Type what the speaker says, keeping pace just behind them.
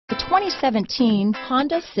2017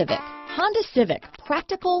 Honda Civic. Honda Civic,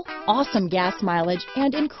 practical, awesome gas mileage,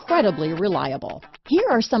 and incredibly reliable. Here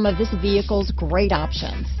are some of this vehicle's great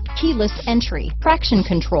options: keyless entry, traction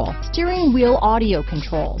control, steering wheel audio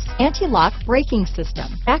controls, anti-lock braking system,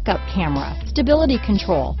 backup camera, stability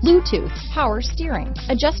control, Bluetooth, power steering,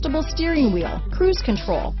 adjustable steering wheel, cruise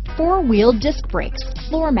control, four-wheel disc brakes,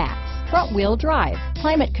 floor mats, front-wheel drive,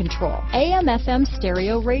 climate control, AM/FM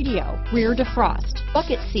stereo radio, rear defrost,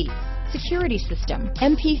 bucket seats, security system,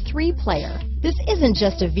 MP3 player. This isn't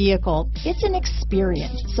just a vehicle, it's an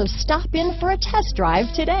experience. So stop in for a test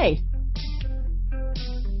drive today.